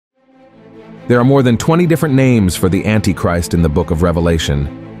There are more than 20 different names for the Antichrist in the book of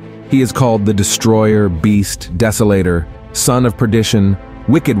Revelation. He is called the Destroyer, Beast, Desolator, Son of Perdition,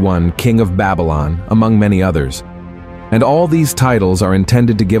 Wicked One, King of Babylon, among many others. And all these titles are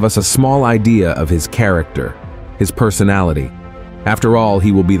intended to give us a small idea of his character, his personality. After all,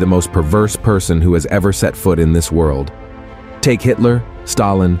 he will be the most perverse person who has ever set foot in this world. Take Hitler,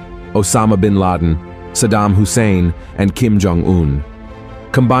 Stalin, Osama bin Laden, Saddam Hussein, and Kim Jong-un.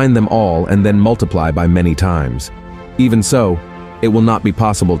 Combine them all and then multiply by many times. Even so, it will not be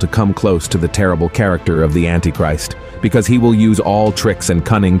possible to come close to the terrible character of the Antichrist, because he will use all tricks and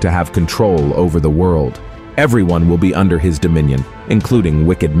cunning to have control over the world. Everyone will be under his dominion, including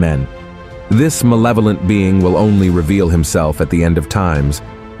wicked men. This malevolent being will only reveal himself at the end of times,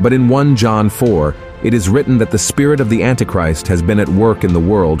 but in 1 John 4, it is written that the spirit of the Antichrist has been at work in the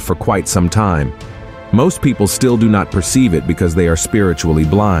world for quite some time. Most people still do not perceive it because they are spiritually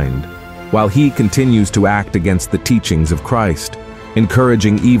blind, while he continues to act against the teachings of Christ,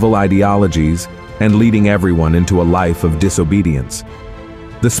 encouraging evil ideologies and leading everyone into a life of disobedience.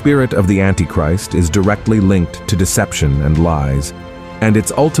 The spirit of the Antichrist is directly linked to deception and lies, and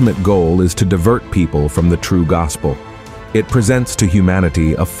its ultimate goal is to divert people from the true gospel. It presents to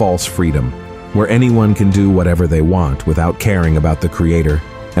humanity a false freedom, where anyone can do whatever they want without caring about the Creator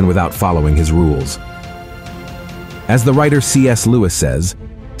and without following his rules. As the writer C.S. Lewis says,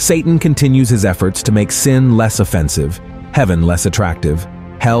 Satan continues his efforts to make sin less offensive, heaven less attractive,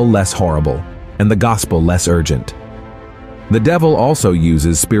 hell less horrible, and the gospel less urgent. The devil also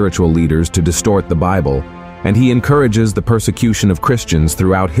uses spiritual leaders to distort the Bible, and he encourages the persecution of Christians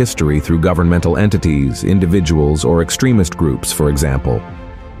throughout history through governmental entities, individuals, or extremist groups, for example.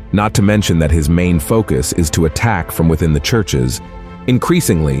 Not to mention that his main focus is to attack from within the churches.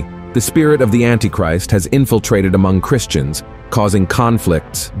 Increasingly, the spirit of the Antichrist has infiltrated among Christians, causing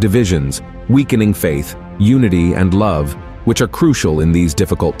conflicts, divisions, weakening faith, unity, and love, which are crucial in these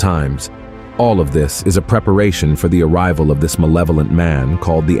difficult times. All of this is a preparation for the arrival of this malevolent man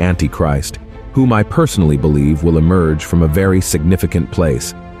called the Antichrist, whom I personally believe will emerge from a very significant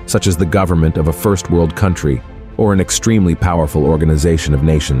place, such as the government of a first world country or an extremely powerful organization of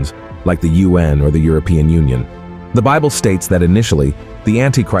nations, like the UN or the European Union. The Bible states that initially, the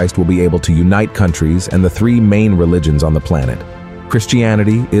Antichrist will be able to unite countries and the three main religions on the planet,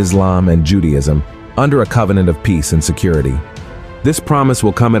 Christianity, Islam, and Judaism, under a covenant of peace and security. This promise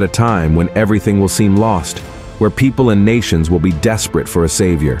will come at a time when everything will seem lost, where people and nations will be desperate for a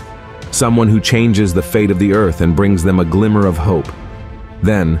savior, someone who changes the fate of the earth and brings them a glimmer of hope.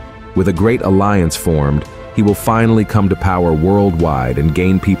 Then, with a great alliance formed, he will finally come to power worldwide and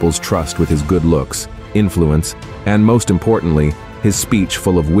gain people's trust with his good looks, influence, and most importantly, his speech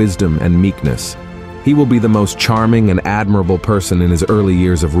full of wisdom and meekness. He will be the most charming and admirable person in his early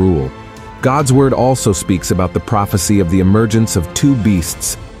years of rule. God's word also speaks about the prophecy of the emergence of two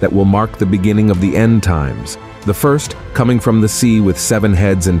beasts that will mark the beginning of the end times. The first, coming from the sea with 7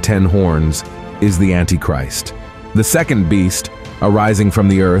 heads and 10 horns, is the Antichrist. The second beast, arising from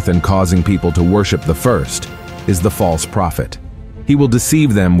the earth and causing people to worship the first, is the false prophet. He will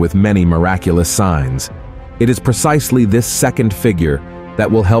deceive them with many miraculous signs. It is precisely this second figure that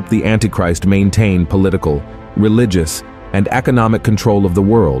will help the Antichrist maintain political, religious, and economic control of the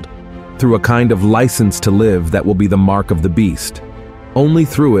world, through a kind of license to live that will be the mark of the beast. Only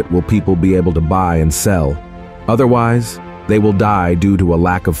through it will people be able to buy and sell. Otherwise, they will die due to a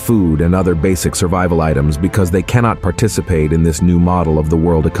lack of food and other basic survival items because they cannot participate in this new model of the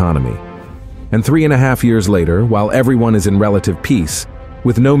world economy. And 3.5 years later, while everyone is in relative peace,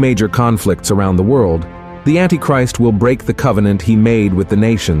 with no major conflicts around the world, the Antichrist will break the covenant he made with the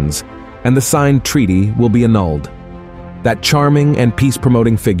nations, and the signed treaty will be annulled. That charming and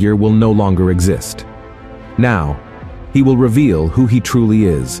peace-promoting figure will no longer exist. Now, he will reveal who he truly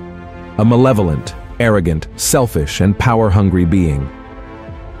is, a malevolent, arrogant, selfish, and power-hungry being.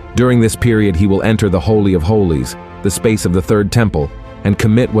 During this period, he will enter the Holy of Holies, the space of the Third Temple, and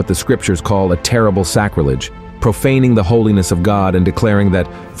commit what the scriptures call a terrible sacrilege, profaning the holiness of God and declaring that,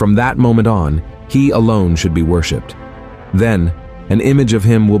 from that moment on, he alone should be worshipped. Then, an image of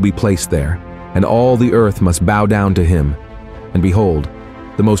him will be placed there, and all the earth must bow down to him. And behold,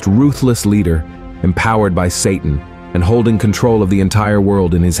 the most ruthless leader, empowered by Satan and holding control of the entire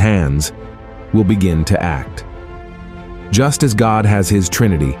world in his hands, will begin to act. Just as God has his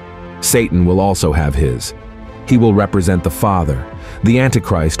Trinity, Satan will also have his. He will represent the Father, the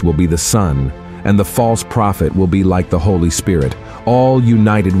Antichrist will be the Son, and the false prophet will be like the Holy Spirit, all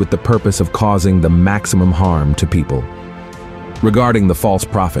united with the purpose of causing the maximum harm to people. Regarding the false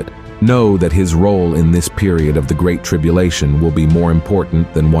prophet, know that his role in this period of the Great Tribulation will be more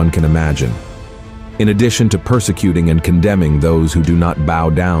important than one can imagine. In addition to persecuting and condemning those who do not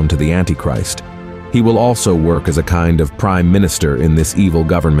bow down to the Antichrist, he will also work as a kind of prime minister in this evil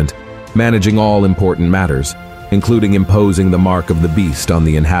government, managing all important matters, including imposing the mark of the beast on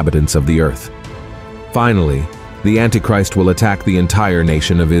the inhabitants of the earth. Finally, the Antichrist will attack the entire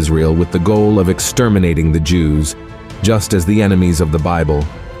nation of Israel with the goal of exterminating the Jews, just as the enemies of the Bible,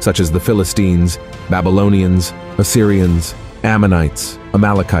 such as the Philistines, Babylonians, Assyrians, Ammonites,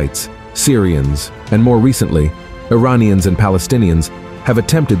 Amalekites, Syrians, and more recently, Iranians and Palestinians, have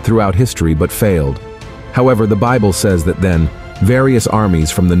attempted throughout history but failed. However, the Bible says that then, various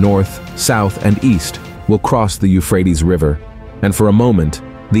armies from the north, south, and east will cross the Euphrates River, and for a moment,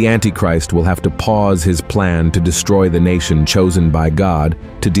 the Antichrist will have to pause his plan to destroy the nation chosen by God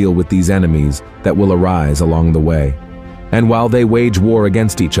to deal with these enemies that will arise along the way. And while they wage war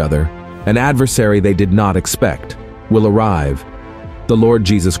against each other, an adversary they did not expect will arrive. The Lord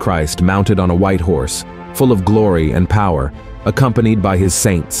Jesus Christ mounted on a white horse, full of glory and power, accompanied by his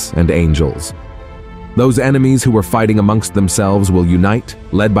saints and angels. Those enemies who were fighting amongst themselves will unite,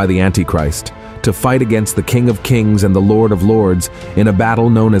 led by the Antichrist, to fight against the King of Kings and the Lord of Lords in a battle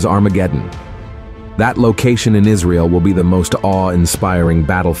known as Armageddon. That location in Israel will be the most awe-inspiring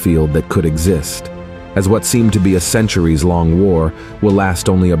battlefield that could exist, as what seemed to be a centuries-long war will last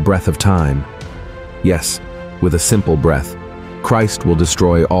only a breath of time. Yes, with a simple breath, Christ will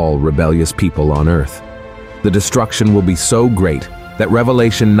destroy all rebellious people on earth. The destruction will be so great that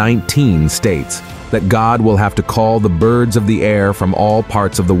Revelation 19 states that God will have to call the birds of the air from all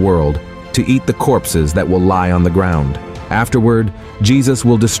parts of the world to eat the corpses that will lie on the ground. Afterward, Jesus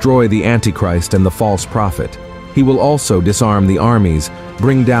will destroy the Antichrist and the false prophet. He will also disarm the armies,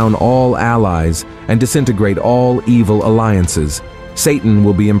 bring down all allies, and disintegrate all evil alliances. Satan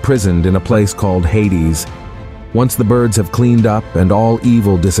will be imprisoned in a place called Hades. Once the birds have cleaned up and all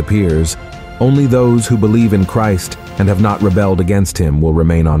evil disappears, only those who believe in Christ and have not rebelled against him will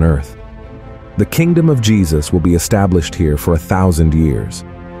remain on earth. The kingdom of Jesus will be established here for 1,000 years.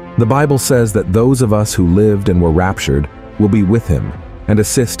 The Bible says that those of us who lived and were raptured will be with him and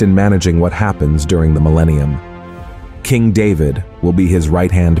assist in managing what happens during the millennium. King David will be his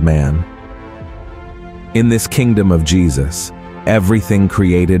right-hand man. In this kingdom of Jesus, everything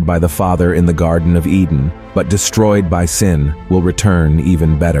created by the Father in the Garden of Eden, but destroyed by sin, will return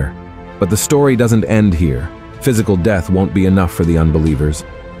even better. But the story doesn't end here. Physical death won't be enough for the unbelievers.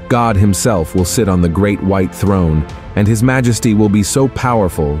 God himself will sit on the great white throne, and his majesty will be so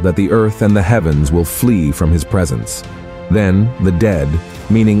powerful that the earth and the heavens will flee from his presence. Then the dead,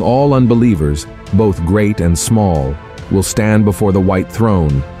 meaning all unbelievers, both great and small, will stand before the white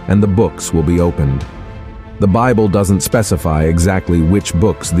throne, and the books will be opened. The Bible doesn't specify exactly which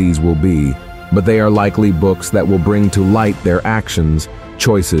books these will be, but they are likely books that will bring to light their actions,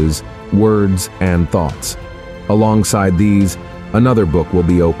 choices, words, and thoughts. Alongside these, another book will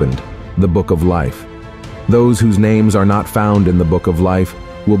be opened, the Book of Life. Those whose names are not found in the Book of Life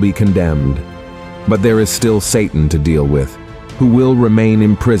will be condemned. But there is still Satan to deal with, who will remain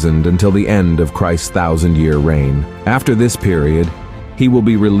imprisoned until the end of Christ's 1,000-year reign. After this period, he will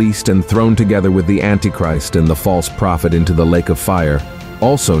be released and thrown together with the Antichrist and the false prophet into the lake of fire,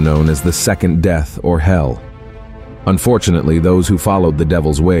 also known as the second death or hell. Unfortunately, those who followed the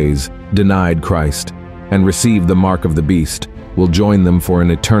devil's ways, denied Christ, and received the mark of the beast, will join them for an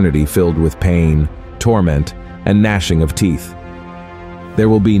eternity filled with pain, torment, and gnashing of teeth. There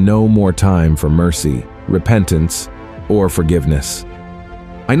will be no more time for mercy, repentance, or forgiveness.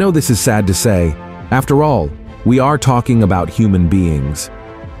 I know this is sad to say. After all, we are talking about human beings.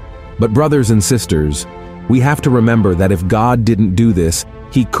 But brothers and sisters, we have to remember that if God didn't do this,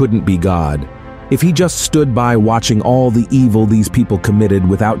 he couldn't be God. If he just stood by watching all the evil these people committed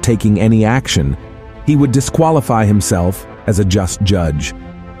without taking any action, he would disqualify himself as a just judge.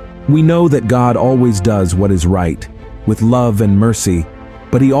 We know that God always does what is right, with love and mercy,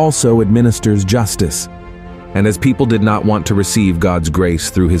 but he also administers justice. And as people did not want to receive God's grace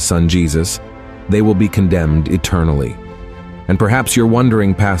through his Son Jesus, they will be condemned eternally. And perhaps you're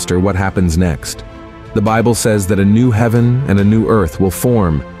wondering, Pastor, what happens next? The Bible says that a new heaven and a new earth will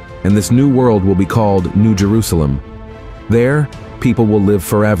form, and this new world will be called New Jerusalem. There, people will live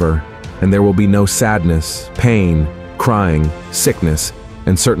forever, and there will be no sadness, pain, crying, sickness,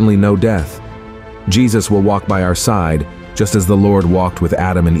 and certainly no death. Jesus will walk by our side, just as the Lord walked with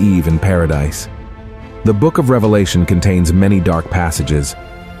Adam and Eve in paradise. The book of Revelation contains many dark passages,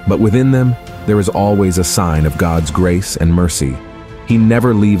 but within them, there is always a sign of God's grace and mercy. He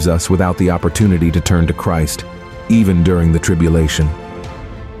never leaves us without the opportunity to turn to Christ, even during the tribulation.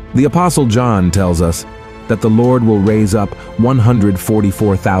 The Apostle John tells us that the Lord will raise up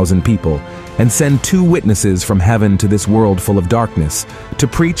 144,000 people and send 2 witnesses from heaven to this world full of darkness to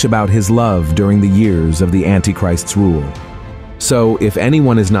preach about his love during the years of the Antichrist's rule. So, if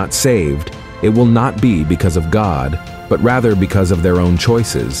anyone is not saved, it will not be because of God, but rather because of their own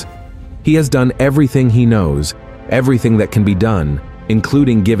choices. He has done everything he knows, everything that can be done,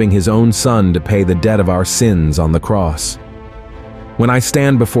 including giving his own Son to pay the debt of our sins on the cross. When I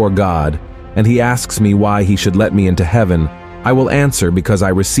stand before God, and he asks me why he should let me into heaven, I will answer because I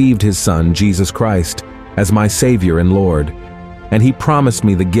received his Son, Jesus Christ, as my Savior and Lord, and he promised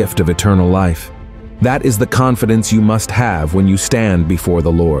me the gift of eternal life. That is the confidence you must have when you stand before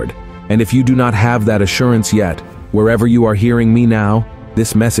the Lord. And if you do not have that assurance yet, wherever you are hearing me now,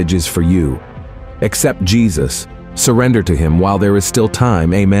 this message is for you. Accept Jesus. Surrender to him while there is still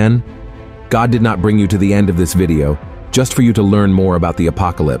time, amen? God did not bring you to the end of this video just for you to learn more about the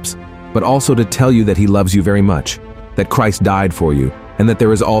apocalypse, but also to tell you that he loves you very much, that Christ died for you, and that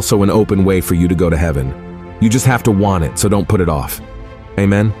there is also an open way for you to go to heaven. You just have to want it, so don't put it off.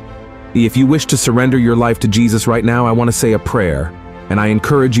 Amen? If you wish to surrender your life to Jesus right now, I want to say a prayer, and I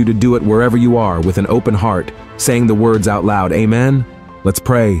encourage you to do it wherever you are with an open heart, saying the words out loud, amen? Let's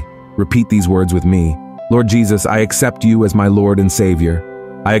pray. Repeat these words with me. Lord Jesus, I accept you as my Lord and Savior.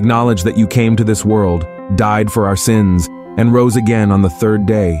 I acknowledge that you came to this world, died for our sins, and rose again on the 3rd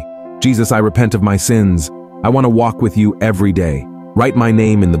day. Jesus, I repent of my sins. I want to walk with you every day. Write my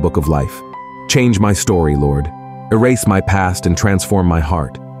name in the book of life. Change my story, Lord. Erase my past and transform my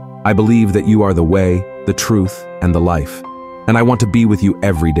heart. I believe that you are the way, the truth, and the life. And I want to be with you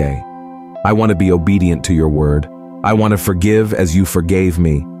every day. I want to be obedient to your word. I want to forgive as you forgave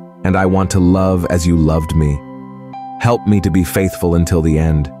me, and I want to love as you loved me. Help me to be faithful until the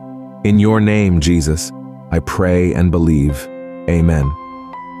end. In your name, Jesus, I pray and believe. Amen.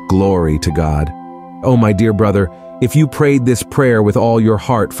 Glory to God. Oh, my dear brother, if you prayed this prayer with all your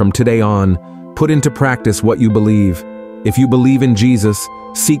heart from today on, put into practice what you believe. If you believe in Jesus,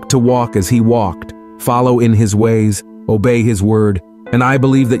 seek to walk as he walked, follow in his ways, obey his word, and I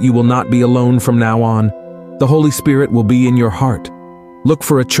believe that you will not be alone from now on. The Holy Spirit will be in your heart. Look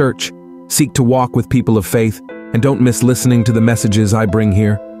for a church, seek to walk with people of faith, and don't miss listening to the messages I bring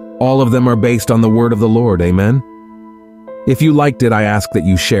here. All of them are based on the word of the Lord, amen? If you liked it, I ask that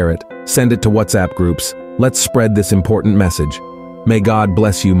you share it, send it to WhatsApp groups. Let's spread this important message. May God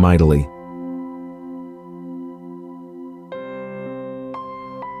bless you mightily.